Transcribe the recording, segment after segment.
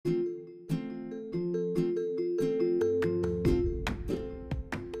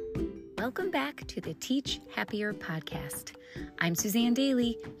back to the Teach Happier podcast. I'm Suzanne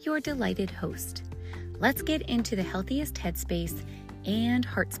Daly, your delighted host. Let's get into the healthiest headspace and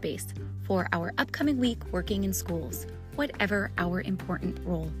heart space for our upcoming week working in schools, whatever our important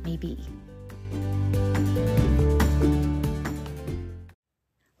role may be.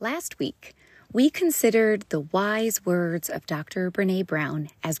 Last week, we considered the wise words of Dr. Brené Brown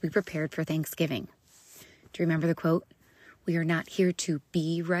as we prepared for Thanksgiving. Do you remember the quote? We are not here to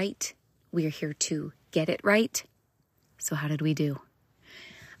be right. We are here to get it right. So how did we do?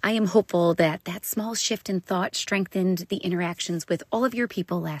 I am hopeful that that small shift in thought strengthened the interactions with all of your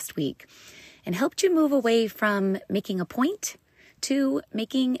people last week and helped you move away from making a point to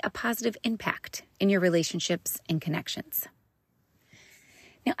making a positive impact in your relationships and connections.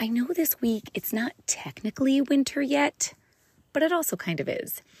 Now, I know this week it's not technically winter yet, but it also kind of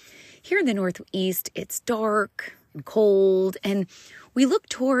is. Here in the Northeast, it's dark and cold, and we look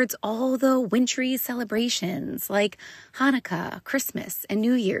towards all the wintry celebrations like Hanukkah, Christmas, and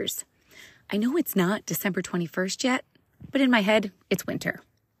New Year's. I know it's not December 21st yet, but in my head, it's winter.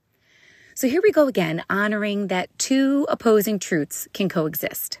 So here we go again, honoring that two opposing truths can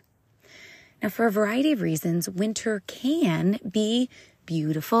coexist. Now, for a variety of reasons, winter can be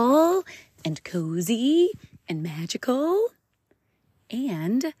beautiful and cozy and magical,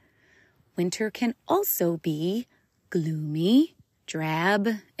 and winter can also be gloomy, drab,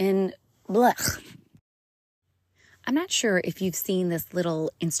 and blech. I'm not sure if you've seen this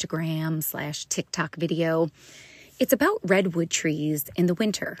little Instagram/TikTok video. It's about redwood trees in the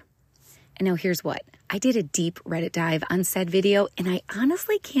winter. And now here's what. I did a deep Reddit dive on said video, and I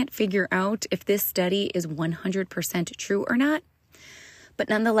honestly can't figure out if this study is 100% true or not. But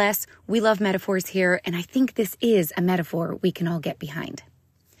nonetheless, we love metaphors here, and I think this is a metaphor we can all get behind.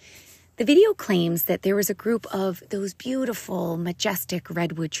 The video claims that there was a group of those beautiful, majestic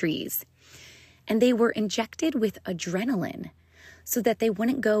redwood trees, and they were injected with adrenaline so that they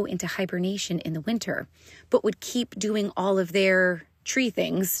wouldn't go into hibernation in the winter, but would keep doing all of their tree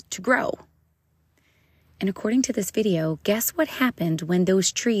things to grow. And according to this video, guess what happened when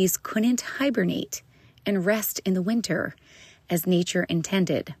those trees couldn't hibernate and rest in the winter as nature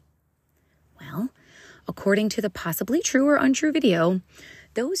intended? Well, according to the possibly true or untrue video,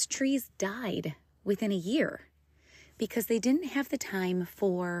 those trees died within a year because they didn't have the time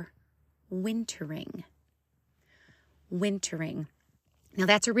for wintering. Wintering. Now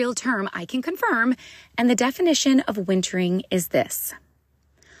that's a real term I can confirm, and the definition of wintering is this: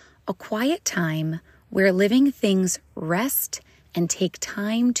 a quiet time where living things rest and take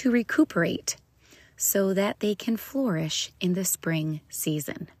time to recuperate so that they can flourish in the spring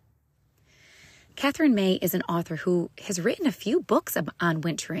season. Catherine May is an author who has written a few books on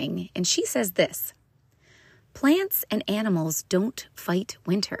wintering, and she says this: plants and animals don't fight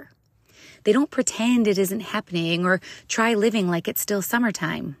winter. They don't pretend it isn't happening or try living like it's still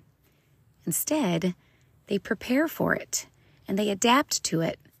summertime. Instead, they prepare for it, and they adapt to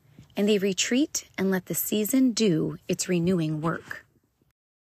it, and they retreat and let the season do its renewing work.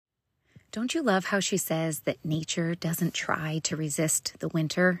 Don't you love how she says that nature doesn't try to resist the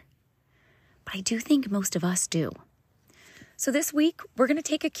winter? But I do think most of us do. So this week, we're going to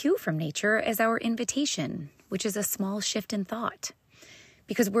take a cue from nature as our invitation, which is a small shift in thought,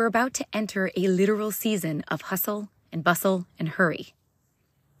 because we're about to enter a literal season of hustle and bustle and hurry.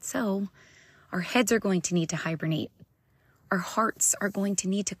 So our heads are going to need to hibernate. Our hearts are going to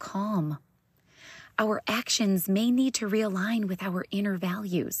need to calm. Our actions may need to realign with our inner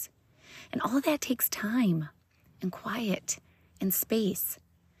values. And all of that takes time and quiet and space.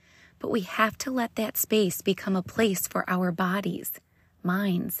 But we have to let that space become a place for our bodies,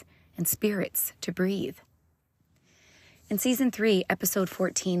 minds, and spirits to breathe. In Season 3, Episode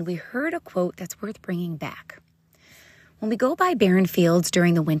 14, we heard a quote that's worth bringing back. When we go by barren fields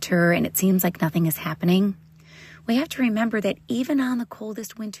during the winter and it seems like nothing is happening, we have to remember that even on the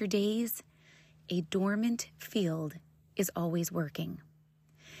coldest winter days, a dormant field is always working.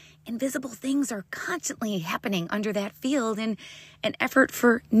 Invisible things are constantly happening under that field in an effort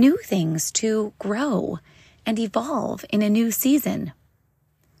for new things to grow and evolve in a new season.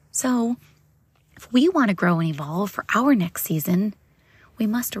 So, if we want to grow and evolve for our next season, we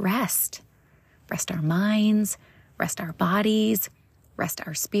must rest. Rest our minds, rest our bodies, rest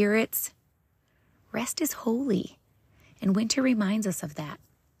our spirits. Rest is holy, and winter reminds us of that.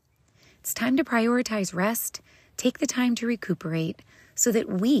 It's time to prioritize rest, take the time to recuperate, so that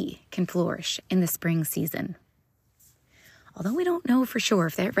we can flourish in the spring season. Although we don't know for sure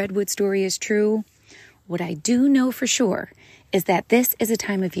if that redwood story is true, what I do know for sure is that this is a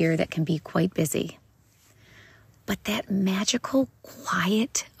time of year that can be quite busy. But that magical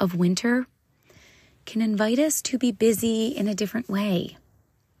quiet of winter, can invite us to be busy in a different way.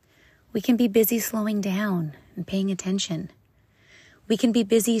 We can be busy slowing down and paying attention. We can be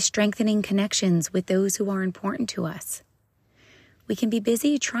busy strengthening connections with those who are important to us. We can be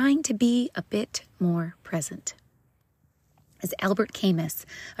busy trying to be a bit more present. As Albert Camus,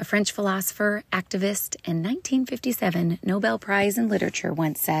 a French philosopher, activist, and 1957 Nobel Prize in Literature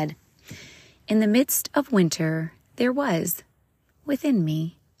once said, "In the midst of winter, there was, within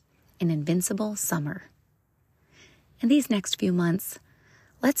me, an invincible summer." In these next few months,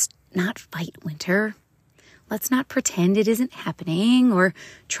 let's not fight winter. Let's not pretend it isn't happening or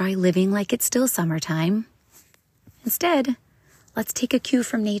try living like it's still summertime. Instead, let's take a cue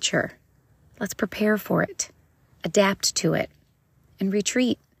from nature. Let's prepare for it, adapt to it, and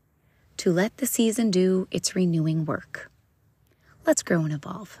retreat to let the season do its renewing work. Let's grow and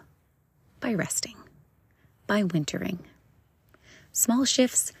evolve by resting, by wintering. Small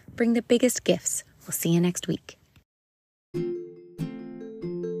shifts bring the biggest gifts. We'll see you next week.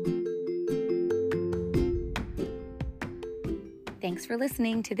 Thanks for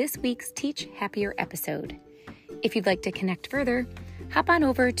listening to this week's Teach Happier episode. If you'd like to connect further, hop on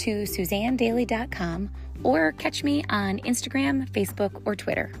over to SuzanneDaily.com or catch me on Instagram, Facebook, or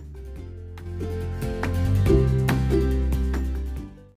Twitter.